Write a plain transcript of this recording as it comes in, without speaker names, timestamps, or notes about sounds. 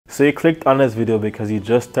So you clicked on this video because you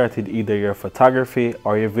just started either your photography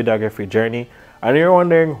or your videography journey and you're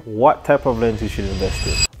wondering what type of lens you should invest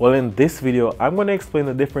in. Well, in this video, I'm going to explain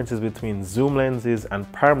the differences between zoom lenses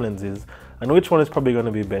and prime lenses and which one is probably going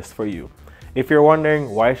to be best for you. If you're wondering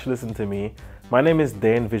why you should listen to me, my name is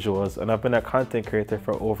Dane Visuals and I've been a content creator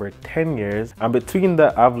for over 10 years, and between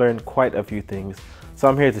that I've learned quite a few things, so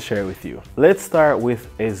I'm here to share it with you. Let's start with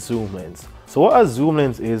a zoom lens. So what a zoom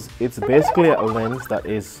lens is, it's basically a lens that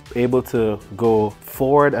is able to go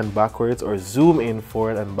forward and backwards or zoom in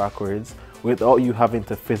forward and backwards without you having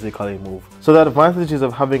to physically move. So the advantages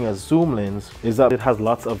of having a zoom lens is that it has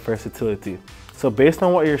lots of versatility. So based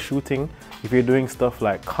on what you're shooting, if you're doing stuff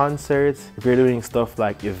like concerts, if you're doing stuff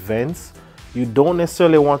like events, you don't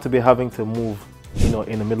necessarily want to be having to move,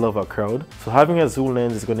 in the middle of a crowd. So having a zoom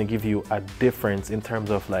lens is going to give you a difference in terms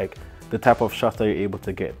of like the type of shot that you're able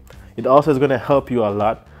to get. It also is going to help you a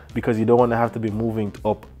lot because you don't want to have to be moving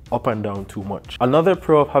up and down too much. Another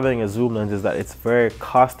pro of having a zoom lens is that it's very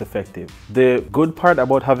cost effective. The good part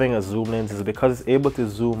about having a zoom lens is because it's able to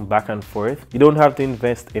zoom back and forth, you don't have to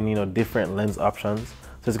invest in different lens options.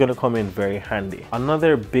 So it's going to come in very handy.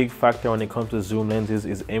 Another big factor when it comes to zoom lenses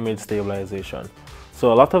is image stabilization.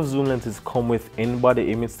 So a lot of zoom lenses come with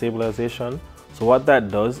in-body image stabilization. So what that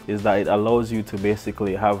does is that it allows you to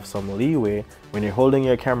basically have some leeway when you're holding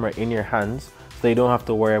your camera in your hands, so you don't have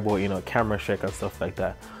to worry about camera shake and stuff like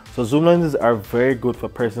that. So zoom lenses are very good for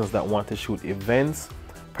persons that want to shoot events,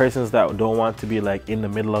 persons that don't want to be like in the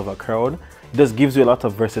middle of a crowd. It just gives you a lot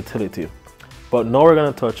of versatility. But now we're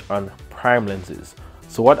going to touch on prime lenses.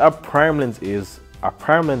 So what a prime lens is a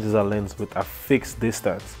lens with a fixed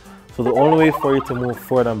distance. So the only way for you to move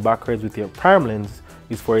forward and backwards with your prime lens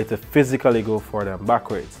is for it to physically go forward and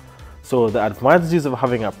backwards. So the advantages of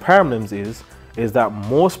having a prime lens is that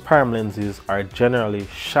most prime lenses are generally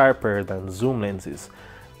sharper than zoom lenses.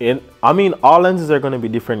 All lenses are going to be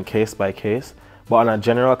different case by case, but on a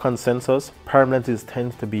general consensus, prime lenses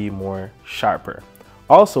tend to be more sharper.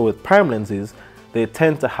 Also with prime lenses, they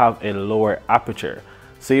tend to have a lower aperture.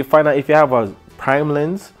 So you find that if you have a prime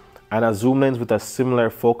lens and a zoom lens with a similar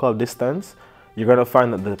focal distance, you're going to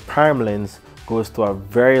find that the prime lens goes to a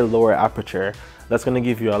very lower aperture. That's going to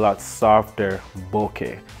give you a lot softer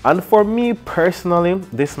bokeh. And for me personally,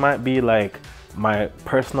 this might be like my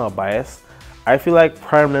personal bias. I feel like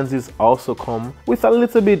prime lenses also come with a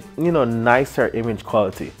little bit, nicer image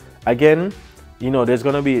quality. Again, there's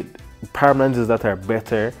going to be prime lenses that are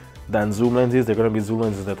better than zoom lenses. There are going to be zoom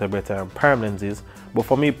lenses that are better than prime lenses. But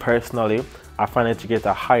for me personally, I find that you get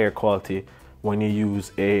a higher quality when you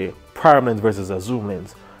use a prime lens versus a zoom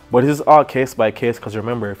lens. But this is all case by case, because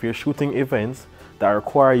remember, if you're shooting events that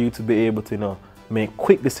require you to be able to make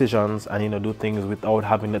quick decisions and do things without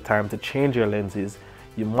having the time to change your lenses,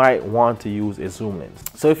 you might want to use a zoom lens.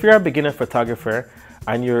 So if you're a beginner photographer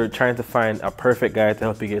and you're trying to find a perfect guide to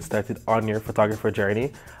help you get started on your photographer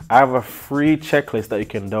journey, I have a free checklist that you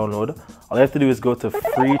can download. All you have to do is go to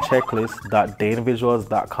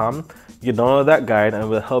freechecklist.danevisuals.com. You can download that guide and it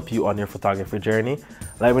will help you on your photography journey.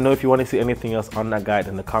 Let me know if you want to see anything else on that guide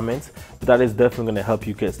in the comments, but that is definitely going to help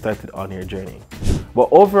you get started on your journey. But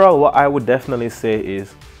overall, what I would definitely say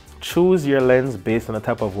is choose your lens based on the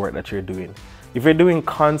type of work that you're doing. If you're doing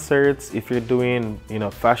concerts, if you're doing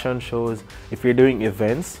fashion shows, if you're doing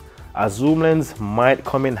events, a zoom lens might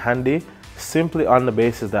come in handy simply on the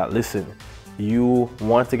basis that, listen, you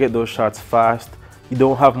want to get those shots fast, you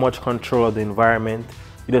don't have much control of the environment,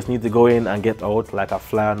 you just need to go in and get out like a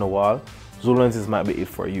fly on the wall. Zoom lenses might be it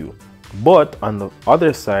for you. But on the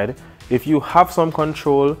other side, if you have some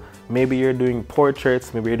control, maybe you're doing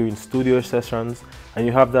portraits, maybe you're doing studio sessions, and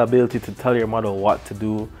you have the ability to tell your model what to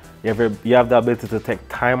do, you have the ability to take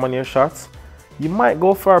time on your shots, you might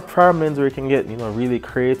go for a prime lens where you can get really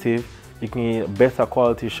creative, you can get better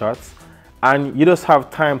quality shots, and you just have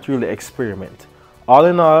time to really experiment. All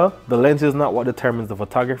in all, the lens is not what determines the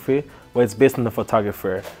photography, but it's based on the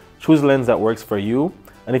photographer. Choose a lens that works for you.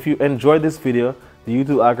 And if you enjoyed this video, the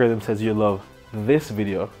YouTube algorithm says you love this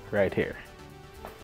video right here.